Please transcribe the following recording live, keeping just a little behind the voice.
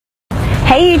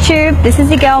Hey YouTube, this is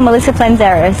your girl Melissa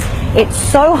Flanzeros. It's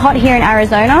so hot here in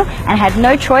Arizona and I had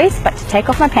no choice but to take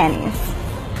off my panties.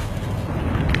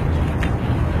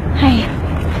 Hey,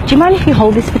 do you mind if you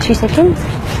hold this for 2 seconds?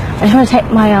 I just want to take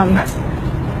my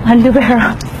underwear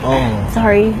off. Oh.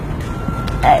 Sorry,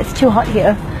 it's too hot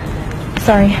here.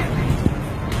 Sorry.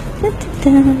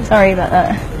 Sorry about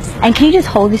that. And can you just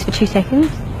hold this for 2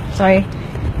 seconds? Sorry.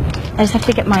 I just have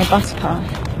to get my bus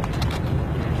pass.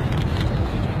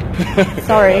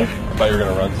 Sorry. I thought you were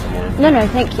going to run somewhere. No,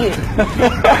 thank you.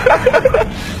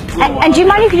 and do you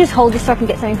mind if you just hold this so I can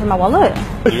get something from my wallet?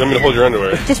 You want me to hold your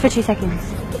underwear? Just for 2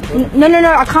 seconds. No,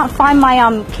 I can't find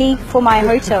my key for my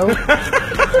hotel.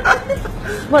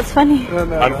 What's funny?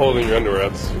 No. I'm holding your underwear.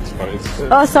 It's funny.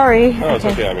 Oh, sorry. No, it's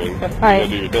okay. I mean, you right. gotta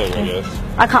do your thing, I guess.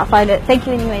 I can't find it. Thank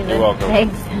you anyway. You're welcome.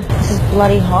 Thanks. This is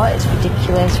bloody hot. It's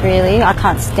ridiculous, really. I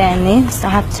can't stand this. I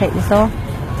have to take this off.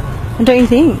 Don't you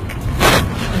think?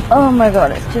 Oh my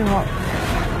god, it's too hot.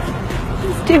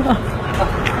 It's too hot.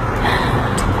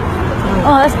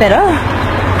 Oh, that's better.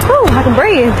 Oh, I can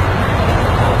breathe.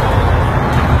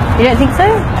 You don't think so?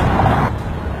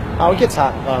 Oh, it gets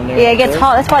hot down there. Yeah, it gets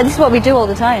hot. That's why this is what we do all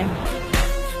the time.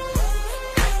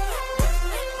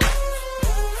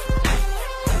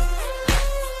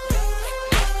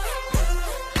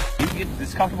 You get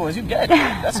as comfortable as you get.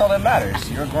 That's all that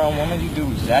matters. You're a grown woman. You do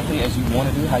exactly as you want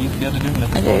to do, how you feel to do, and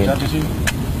if the world judges you.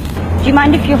 Do you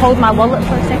mind if you hold my wallet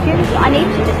for a second? I need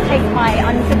to just take my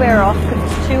underwear off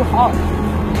because it's too hot.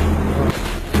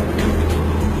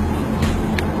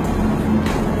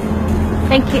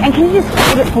 Thank you. And can you just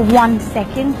hold it for 1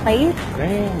 second, please?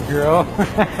 Damn, girl.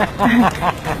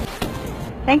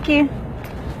 Thank you.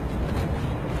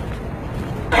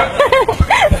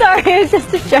 Sorry, it was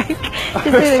just a joke. Just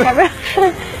do the camera.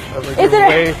 Is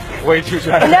it way too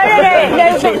dry. No,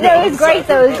 it was great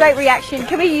though. It was a great reaction.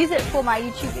 Can we use it for my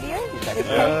YouTube video? Is that okay?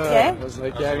 Yeah. I was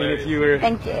like, yeah, I mean, if you were...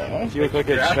 Thank you. If you look like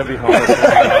a chubby homeless person,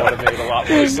 that would have made a lot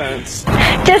more sense.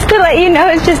 Just to let you know,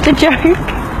 it's just a joke.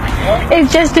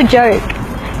 It's just a joke.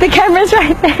 The camera's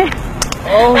right there.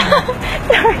 Oh.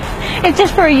 Sorry. It's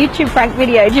just for a YouTube prank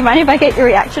video. Do you mind if I get your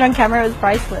reaction on camera? It was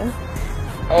priceless.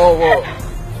 Oh, well.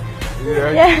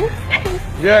 Yeah. Yeah.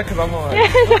 Yeah, because I'm like,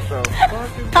 what the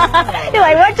fuck is going on? You're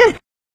like, what just